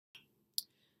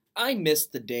I miss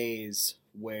the days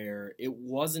where it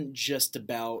wasn't just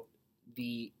about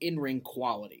the in-ring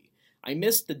quality. I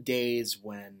miss the days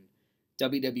when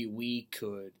WWE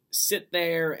could sit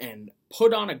there and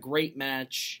put on a great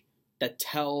match that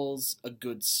tells a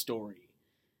good story.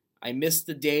 I miss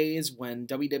the days when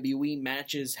WWE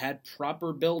matches had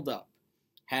proper build-up,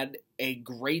 had a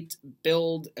great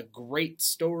build, a great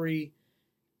story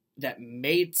that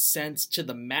made sense to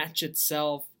the match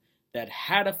itself, that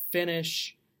had a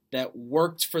finish, that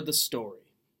worked for the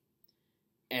story.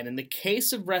 And in the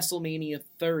case of WrestleMania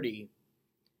 30,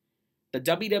 the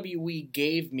WWE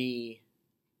gave me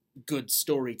good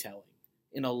storytelling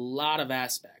in a lot of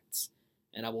aspects,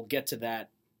 and I will get to that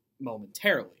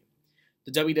momentarily.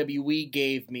 The WWE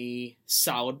gave me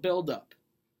solid build-up,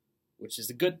 which is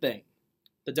a good thing.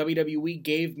 The WWE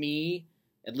gave me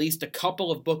at least a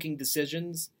couple of booking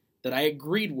decisions that I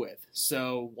agreed with,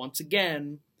 so once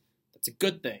again, that's a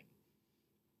good thing.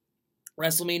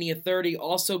 WrestleMania 30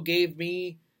 also gave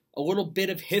me a little bit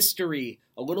of history,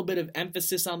 a little bit of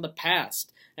emphasis on the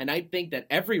past, and I think that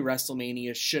every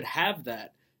WrestleMania should have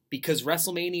that, because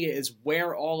WrestleMania is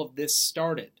where all of this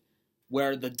started,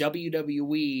 where the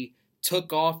WWE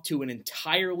took off to an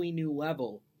entirely new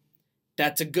level.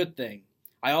 That's a good thing.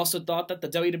 I also thought that the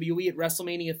WWE at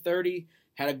WrestleMania 30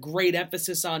 had a great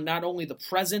emphasis on not only the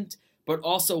present, but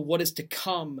also what is to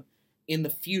come in the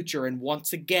future, and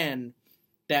once again,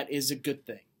 that is a good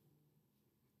thing.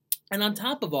 And on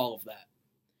top of all of that,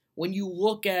 when you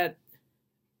look at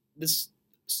this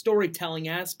storytelling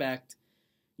aspect,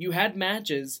 you had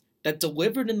matches that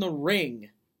delivered in the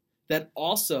ring that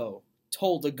also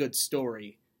told a good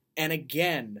story. And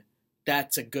again,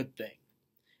 that's a good thing.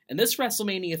 And this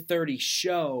WrestleMania 30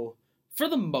 show, for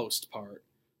the most part,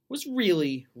 was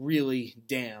really, really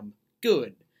damn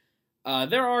good.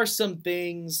 There are some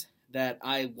things that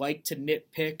I like to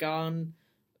nitpick on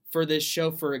for this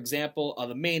show. For example,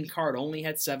 the main card only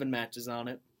had 7 matches on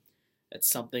it. That's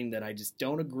something that I just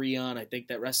don't agree on. I think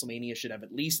that WrestleMania should have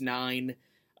at least 9,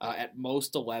 at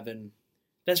most 11.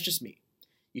 That's just me.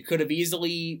 You could have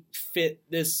easily fit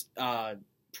this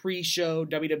pre-show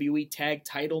WWE Tag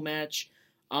Title match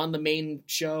on the main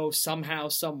show somehow,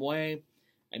 some way.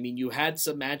 I mean, you had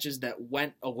some matches that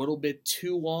went a little bit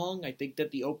too long. I think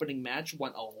that the opening match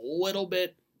went a little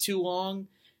bit too long,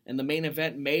 and the main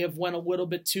event may have went a little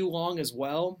bit too long as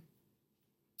well.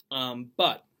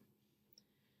 But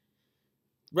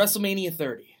WrestleMania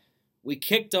 30, we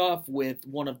kicked off with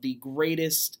one of the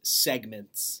greatest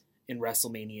segments in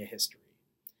WrestleMania history.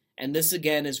 And this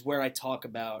again is where I talk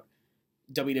about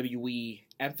WWE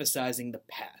emphasizing the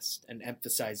past and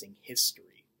emphasizing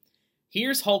history.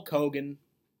 Here's Hulk Hogan,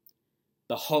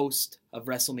 the host of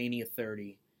WrestleMania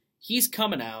 30. He's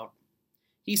coming out.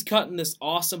 He's cutting this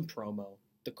awesome promo.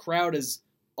 The crowd is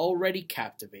already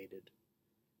captivated.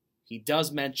 He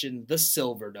does mention the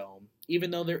Silverdome,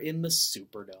 even though they're in the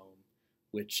Superdome,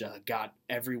 which got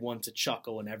everyone to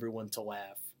chuckle and everyone to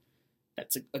laugh.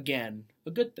 That's, again,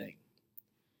 a good thing.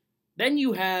 Then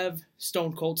you have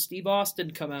Stone Cold Steve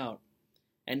Austin come out,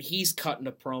 and he's cutting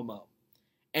a promo.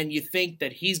 And you think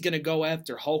that he's going to go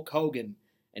after Hulk Hogan,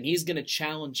 and he's going to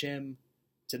challenge him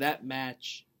to that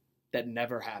match that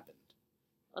never happened.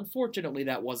 Unfortunately,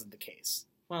 that wasn't the case.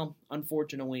 Well,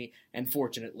 unfortunately and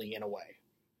fortunately in a way.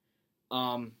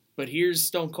 But here's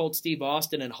Stone Cold Steve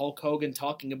Austin and Hulk Hogan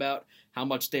talking about how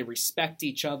much they respect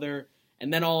each other,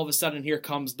 and then all of a sudden here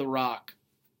comes The Rock.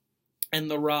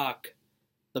 And The Rock,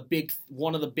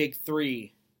 one of the big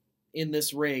 3 in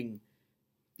this ring,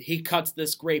 he cuts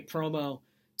this great promo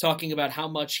talking about how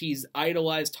much he's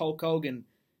idolized Hulk Hogan,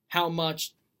 how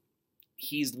much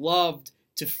he's loved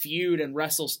to feud and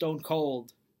wrestle Stone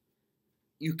Cold.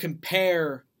 You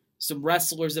compare some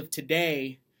wrestlers of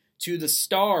today to the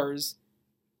stars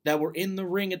that were in the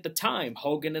ring at the time,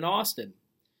 Hogan and Austin.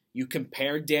 You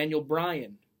compare Daniel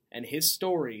Bryan and his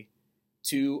story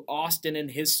to Austin and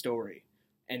his story,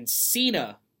 and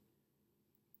Cena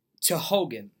to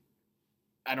Hogan.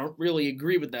 I don't really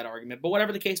agree with that argument, but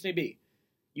whatever the case may be,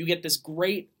 you get this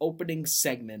great opening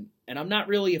segment, and I'm not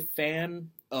really a fan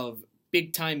of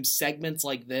big-time segments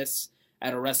like this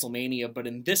at a WrestleMania, but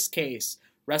in this case,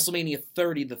 WrestleMania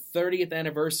 30, the 30th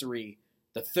anniversary,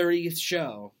 the 30th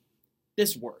show,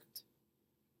 this worked.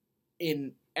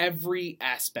 In every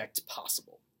aspect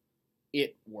possible,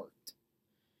 it worked.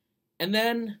 And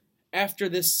then, after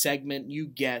this segment, you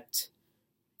get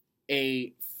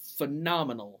a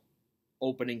phenomenal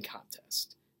opening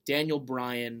contest. Daniel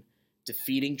Bryan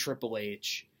defeating Triple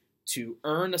H to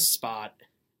earn a spot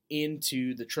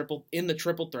into the triple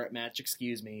threat match,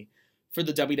 for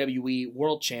the WWE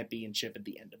World Championship at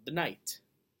the end of the night.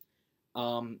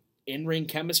 in-ring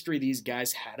chemistry these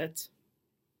guys had it.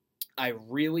 I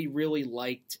really, really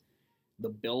liked the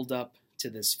build-up to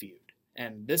this feud.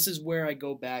 And this is where I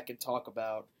go back and talk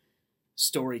about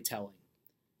storytelling.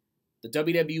 The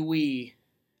WWE,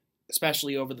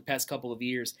 especially over the past couple of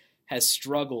years, has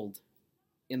struggled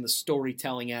in the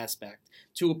storytelling aspect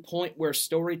to a point where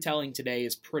storytelling today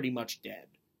is pretty much dead.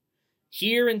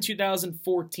 Here in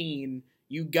 2014,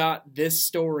 you got this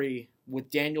story with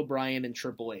Daniel Bryan and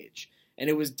Triple H. And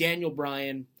it was Daniel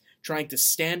Bryan trying to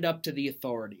stand up to the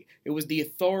authority. It was the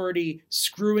authority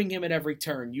screwing him at every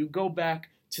turn. You go back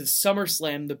to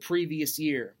SummerSlam the previous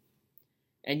year,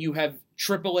 and you have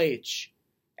Triple H,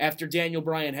 after Daniel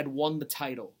Bryan had won the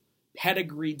title,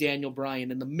 pedigree Daniel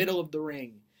Bryan in the middle of the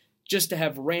ring, just to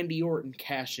have Randy Orton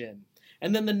cash in.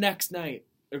 And then the next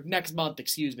month,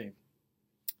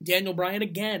 Daniel Bryan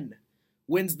again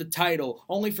wins the title,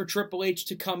 only for Triple H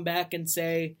to come back and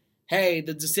say, hey,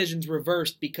 the decision's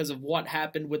reversed because of what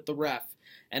happened with the ref.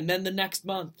 And then the next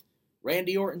month,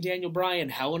 Randy Orton, Daniel Bryan,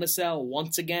 Hell in a Cell,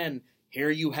 once again. Here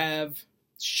you have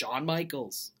Shawn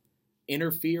Michaels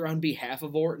interfere on behalf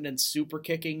of Orton and super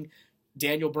kicking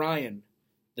Daniel Bryan.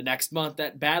 The next month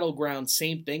at Battleground,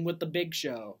 same thing with the Big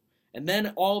Show. And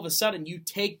then all of a sudden, you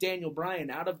take Daniel Bryan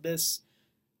out of this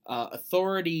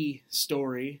authority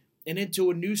story and into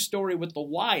a new story with the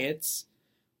Wyatts,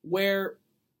 where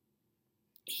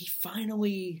it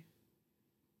finally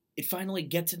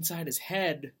gets inside his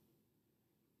head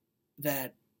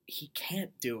that he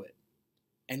can't do it.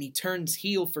 And he turns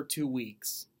heel for 2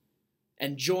 weeks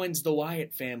and joins the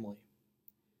Wyatt family.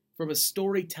 From a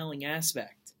storytelling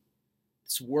aspect,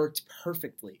 this worked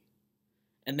perfectly.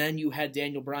 And then you had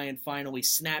Daniel Bryan finally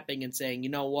snapping and saying, you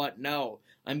know what, no,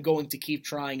 I'm going to keep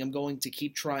trying. I'm going to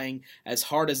keep trying as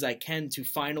hard as I can to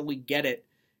finally get it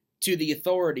to the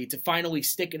authority, to finally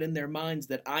stick it in their minds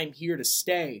that I'm here to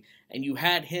stay. And you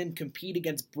had him compete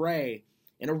against Bray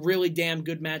in a really damn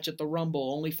good match at the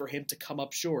Rumble, only for him to come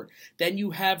up short. Then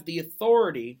you have the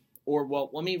authority,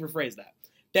 let me rephrase that.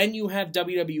 Then you have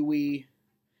WWE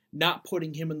not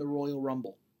putting him in the Royal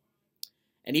Rumble.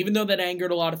 And even though that angered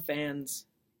a lot of fans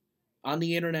on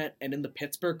the internet and in the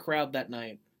Pittsburgh crowd that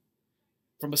night,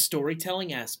 from a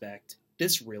storytelling aspect,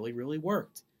 this really, really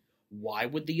worked. Why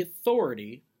would the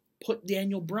authority put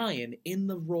Daniel Bryan in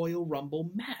the Royal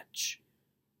Rumble match?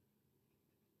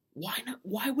 Why not?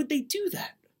 Why would they do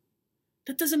that?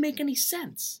 That doesn't make any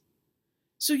sense.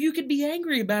 So you could be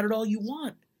angry about it all you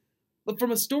want, but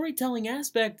from a storytelling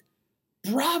aspect,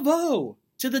 bravo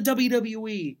to the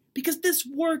WWE, because this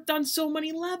worked on so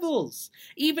many levels,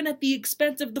 even at the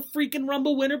expense of the freaking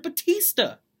Rumble winner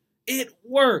Batista. It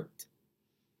worked.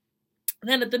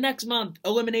 Then at the next month,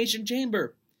 Elimination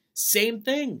Chamber, same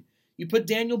thing. You put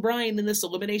Daniel Bryan in this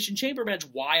Elimination Chamber match.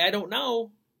 Why, I don't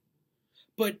know.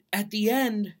 But at the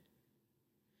end,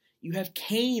 you have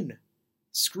Kane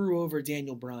screw over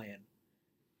Daniel Bryan.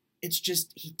 It's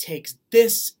just, he takes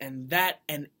this and that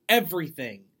and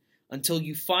everything until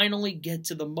you finally get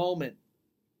to the moment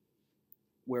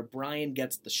where Bryan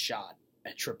gets the shot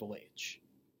at Triple H.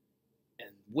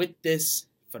 And with this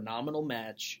phenomenal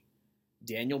match,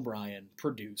 Daniel Bryan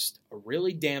produced a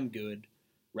really damn good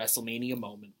WrestleMania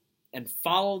moment and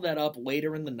followed that up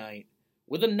later in the night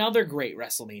with another great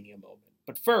WrestleMania moment.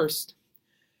 But first,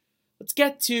 let's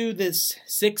get to this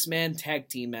 6-man tag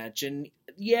team match. And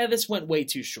yeah, this went way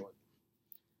too short.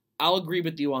 I'll agree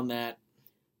with you on that.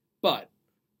 But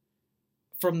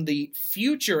from the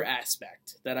future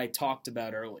aspect that I talked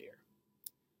about earlier,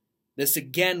 this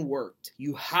again worked.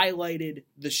 You highlighted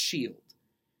the Shield.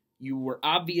 You were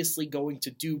obviously going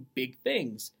to do big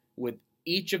things with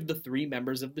each of the 3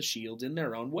 members of the Shield in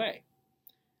their own way.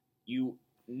 You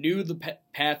knew the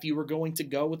path you were going to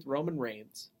go with Roman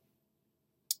Reigns.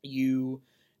 You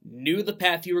knew the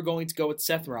path you were going to go with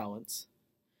Seth Rollins.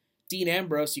 Dean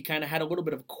Ambrose, you kind of had a little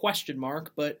bit of a question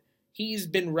mark, but he's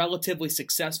been relatively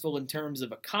successful in terms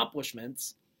of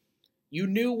accomplishments. You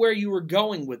knew where you were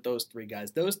going with those 3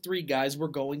 guys. Those 3 guys were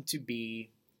going to be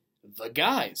the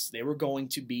guys. They were going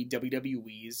to be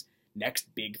WWE's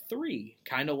next big 3.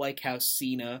 Kind of like how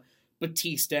Cena,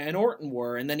 Batista, and Orton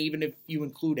were, and then even if you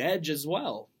include Edge as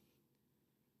well.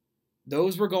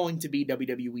 Those were going to be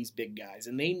WWE's big guys,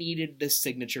 and they needed this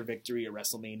signature victory at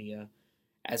WrestleMania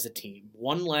as a team.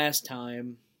 One last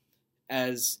time,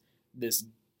 as this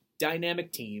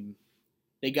dynamic team,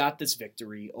 they got this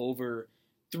victory over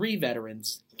 3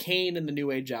 veterans, Kane and the New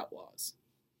Age Outlaws.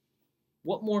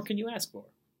 What more can you ask for?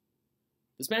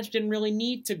 This match didn't really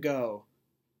need to go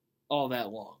all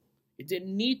that long. It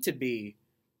didn't need to be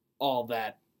all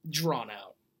that drawn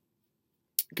out,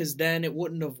 because then it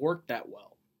wouldn't have worked that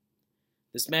well.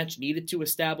 This match needed to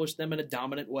establish them in a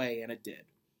dominant way, and it did.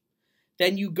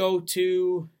 Then you go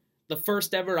to the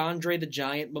first ever Andre the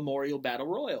Giant Memorial Battle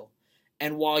Royal.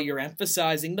 And while you're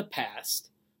emphasizing the past,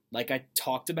 like I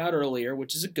talked about earlier,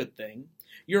 which is a good thing,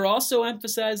 you're also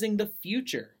emphasizing the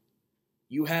future.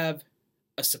 You have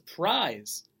a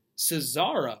surprise,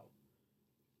 Cesaro,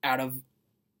 out of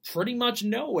pretty much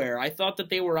nowhere. I thought that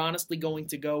they were honestly going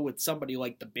to go with somebody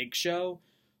like The Big Show,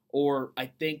 or I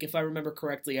think, if I remember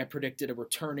correctly, I predicted a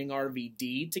returning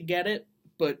RVD to get it,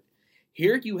 but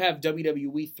here you have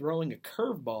WWE throwing a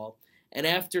curveball, and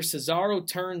after Cesaro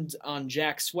turned on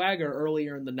Jack Swagger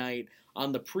earlier in the night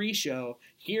on the pre-show,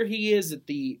 here he is at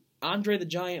the Andre the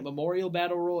Giant Memorial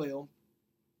Battle Royal,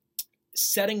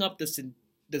 setting up this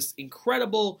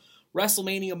incredible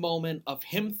WrestleMania moment of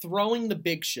him throwing the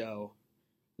Big Show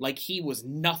like he was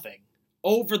nothing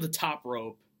over the top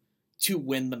rope to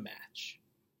win the match.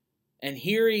 And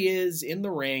here he is in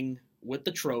the ring with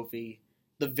the trophy,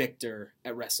 the victor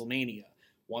at WrestleMania.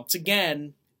 Once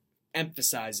again,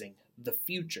 emphasizing the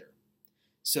future.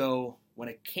 So when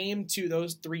it came to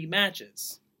those three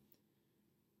matches,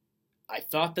 I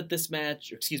thought that this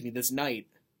night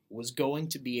was going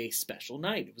to be a special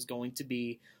night. It was going to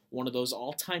be one of those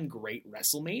all-time great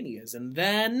WrestleManias. And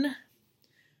then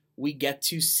we get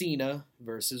to Cena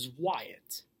versus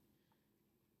Wyatt.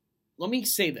 Let me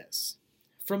say this.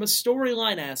 From a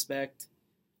storyline aspect,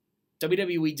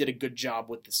 WWE did a good job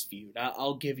with this feud.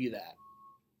 I'll give you that.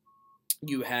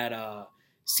 You had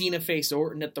Cena face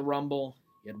Orton at the Rumble.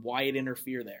 You had Wyatt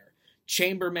interfere there.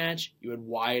 Chamber match, you had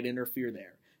Wyatt interfere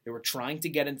there. They were trying to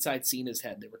get inside Cena's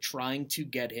head. They were trying to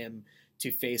get him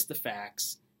to face the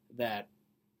facts that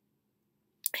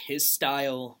his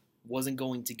style wasn't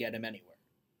going to get him anywhere.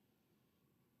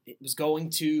 It's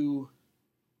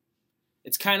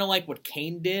kind of like what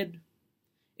Kane did,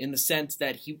 in the sense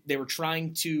that they were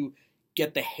trying to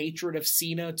get the hatred of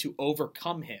Cena to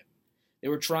overcome him. They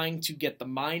were trying to get the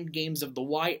mind games of the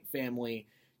Wyatt family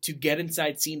to get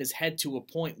inside Cena's head to a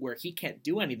point where he can't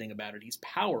do anything about it. He's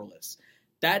powerless.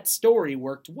 That story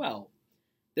worked well.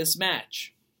 This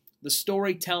match, the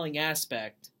storytelling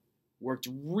aspect, worked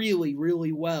really,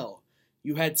 really well.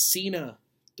 You had Cena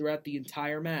throughout the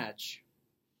entire match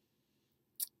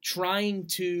trying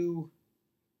to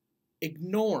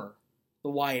ignore the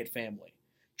Wyatt family,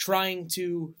 trying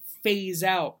to phase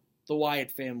out the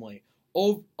Wyatt family,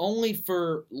 only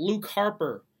for Luke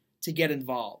Harper to get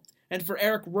involved, and for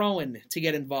Eric Rowan to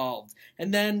get involved.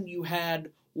 And then you had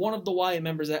one of the Wyatt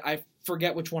members, I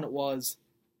forget which one it was,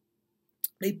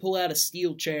 they pull out a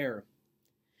steel chair,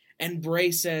 and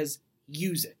Bray says,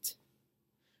 "Use it.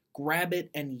 Grab it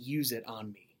and use it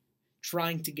on me."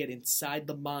 Trying to get inside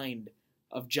the mind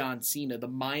of John Cena. The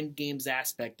mind games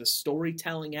aspect, the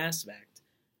storytelling aspect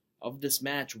of this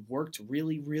match worked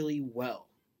really, really well.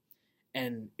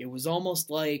 And it was almost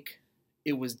like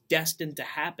it was destined to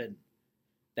happen,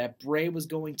 that Bray was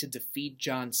going to defeat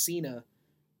John Cena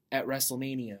at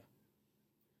WrestleMania.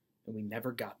 And we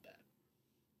never got that.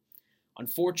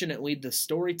 Unfortunately, the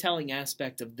storytelling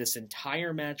aspect of this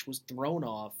entire match was thrown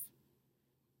off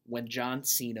when John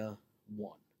Cena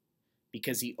won,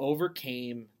 because he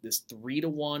overcame this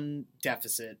 3-1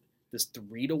 deficit, these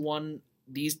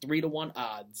 3-1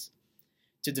 odds,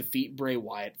 to defeat Bray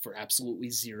Wyatt for absolutely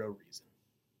zero reason.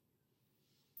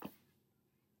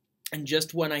 And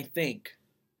just when I think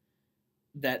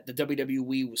that the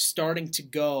WWE was starting to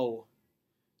go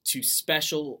to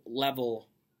special level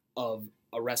of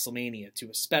a WrestleMania, to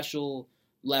a special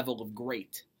level of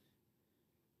great,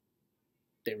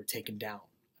 they were taken down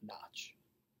a notch.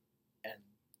 And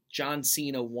John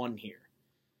Cena won here.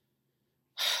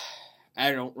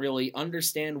 I don't really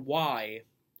understand why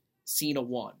Cena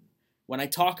won. When I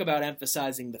talk about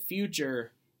emphasizing the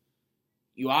future,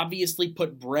 you obviously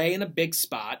put Bray in a big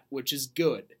spot, which is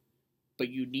good, but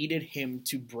you needed him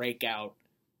to break out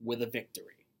with a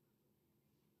victory.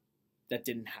 That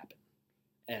didn't happen.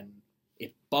 And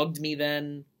it bugged me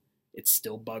then. It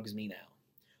still bugs me now.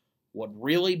 What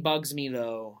really bugs me,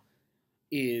 though,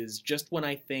 is just when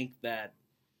I think that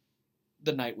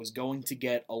the night was going to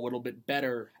get a little bit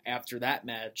better after that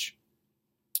match,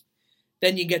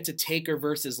 then you get to Taker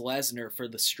versus Lesnar for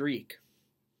the streak.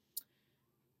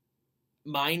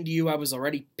 Mind you, I was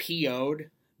already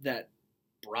PO'd that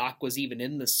Brock was even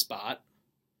in this spot,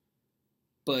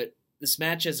 but this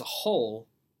match as a whole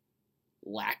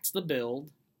lacked the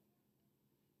build,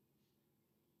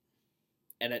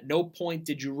 and at no point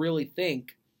did you really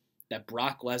think that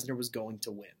Brock Lesnar was going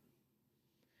to win.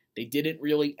 They didn't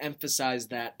really emphasize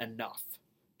that enough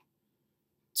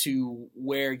to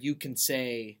where you can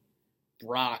say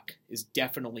Brock is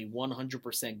definitely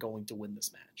 100% going to win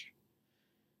this match.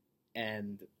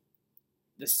 And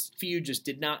this feud just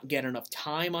did not get enough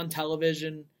time on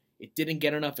television. It didn't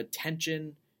get enough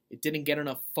attention. It didn't get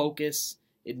enough focus.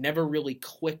 It never really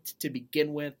clicked to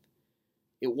begin with.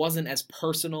 It wasn't as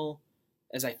personal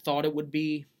as I thought it would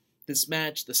be. This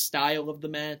match, the style of the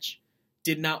match,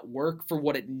 did not work for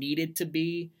what it needed to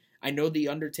be. I know The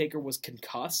Undertaker was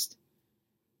concussed,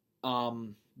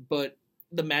 but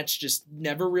the match just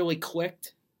never really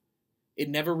clicked. It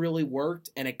never really worked,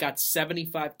 and it got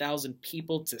 75,000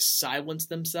 people to silence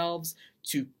themselves,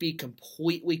 to be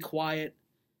completely quiet.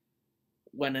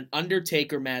 When an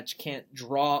Undertaker match can't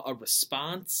draw a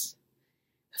response,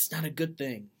 that's not a good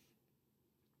thing.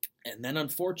 And then,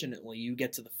 unfortunately, you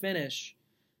get to the finish,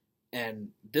 and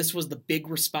this was the big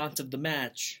response of the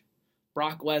match.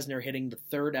 Brock Lesnar hitting the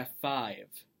third F5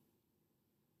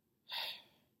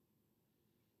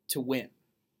 to win.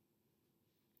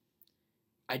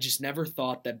 I just never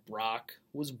thought that Brock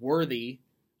was worthy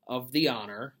of the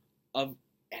honor of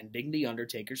ending the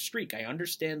Undertaker's streak. I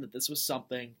understand that this was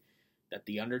something that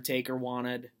the Undertaker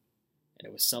wanted, and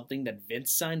it was something that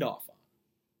Vince signed off on.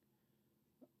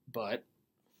 But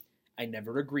I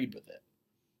never agreed with it,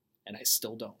 and I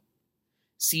still don't.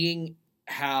 Seeing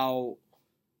how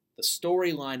the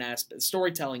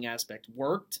storytelling aspect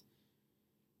worked,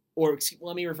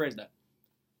 let me rephrase that.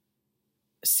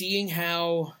 Seeing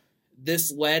how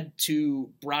this led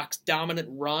to Brock's dominant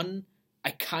run,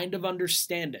 I kind of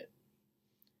understand it.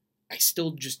 I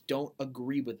still just don't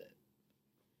agree with it.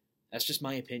 That's just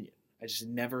my opinion. I just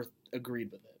never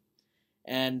agreed with it.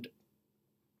 And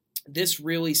this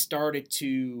really started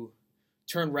to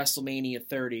turn WrestleMania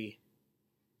 30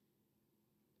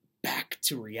 back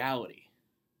to reality.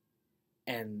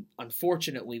 And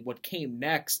unfortunately, what came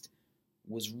next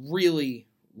was really,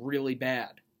 really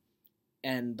bad.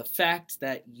 And the fact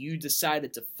that you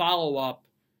decided to follow up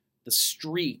the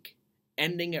streak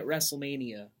ending at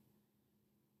WrestleMania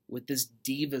with this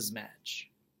Divas match.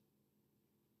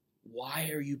 Why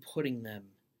are you putting them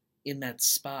in that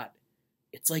spot?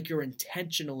 It's like you're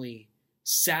intentionally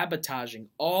sabotaging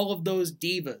all of those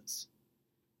Divas.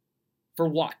 For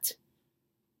what?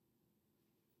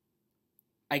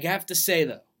 I have to say,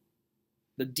 though,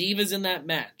 the Divas in that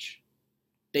match,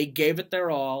 they gave it their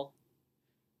all.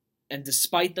 And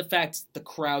despite the fact that the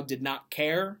crowd did not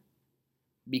care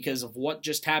because of what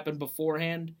just happened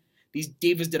beforehand, these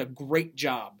Divas did a great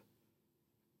job.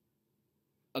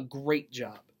 A great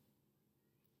job.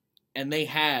 And they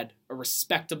had a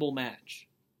respectable match,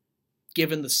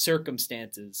 given the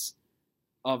circumstances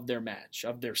of their match,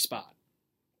 of their spot.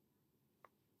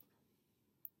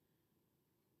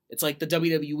 It's like the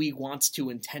WWE wants to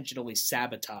intentionally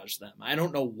sabotage them. I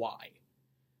don't know why.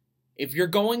 If you're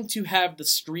going to have the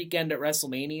streak end at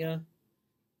WrestleMania,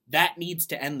 that needs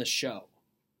to end the show.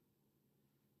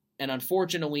 And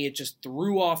unfortunately, it just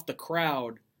threw off the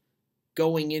crowd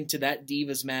going into that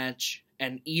Divas match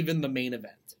and even the main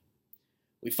event.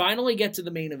 We finally get to the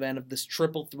main event of this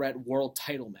triple threat world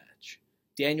title match.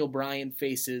 Daniel Bryan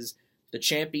faces the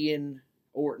champion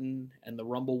Orton and the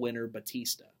Rumble winner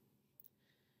Batista.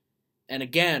 And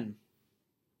again,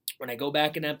 when I go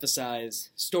back and emphasize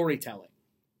storytelling,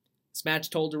 this match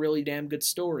told a really damn good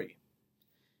story.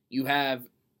 You have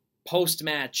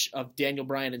post-match of Daniel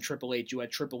Bryan and Triple H, you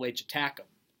had Triple H attack him.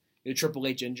 You had Triple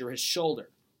H injure his shoulder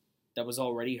that was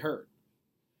already hurt.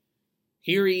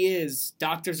 Here he is.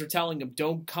 Doctors are telling him,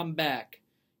 don't come back.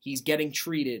 He's getting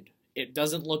treated. It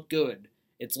doesn't look good.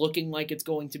 It's looking like it's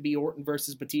going to be Orton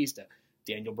versus Batista.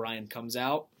 Daniel Bryan comes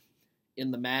out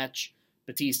in the match.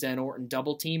 Batista and Orton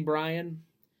double team Bryan.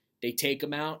 They take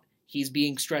him out. He's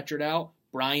being stretchered out.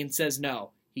 Bryan says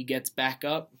no. He gets back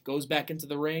up, goes back into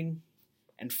the ring,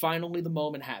 and finally the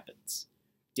moment happens.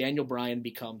 Daniel Bryan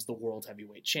becomes the World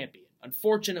Heavyweight Champion.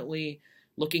 Unfortunately,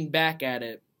 looking back at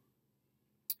it,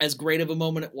 as great of a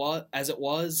moment as it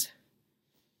was,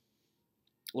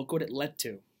 look what it led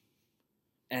to.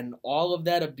 And all of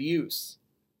that abuse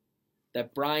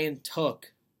that Bryan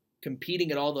took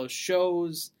competing at all those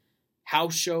shows,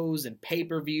 house shows and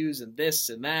pay-per-views and this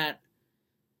and that,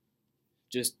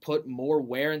 just put more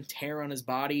wear and tear on his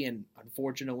body, and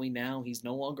unfortunately now he's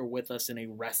no longer with us in a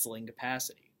wrestling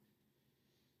capacity.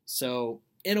 So,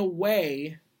 in a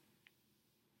way,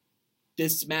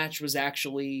 this result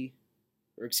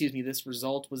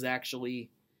was actually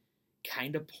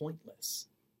kind of pointless.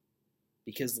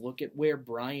 Because look at where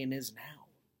Bryan is now.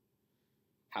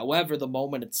 However, the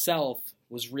moment itself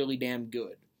was really damn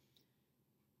good.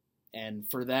 And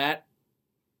for that,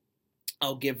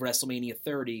 I'll give WrestleMania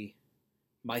 30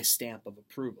 my stamp of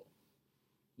approval.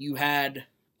 You had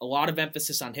a lot of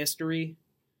emphasis on history,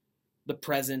 the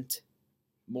present,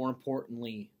 more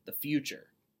importantly, the future.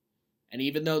 And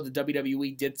even though the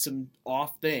WWE did some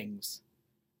off things,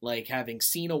 like having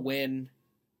Cena win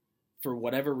for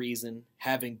whatever reason,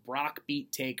 having Brock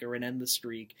beat Taker and end the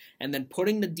streak, and then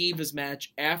putting the Divas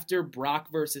match after Brock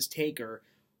versus Taker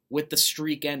with the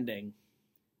streak ending,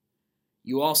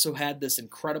 you also had this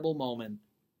incredible moment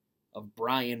of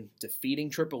Bryan defeating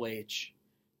Triple H,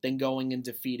 then going and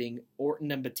defeating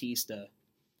Orton and Batista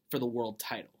for the world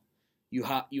title. You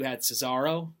had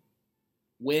Cesaro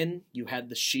win, you had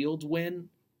the Shield win.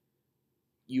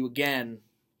 You again,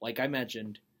 like I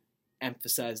mentioned,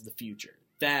 emphasize the future.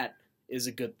 That is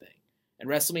a good thing. And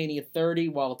WrestleMania 30,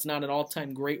 while it's not an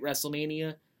all-time great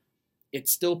WrestleMania, it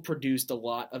still produced a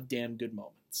lot of damn good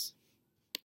moments.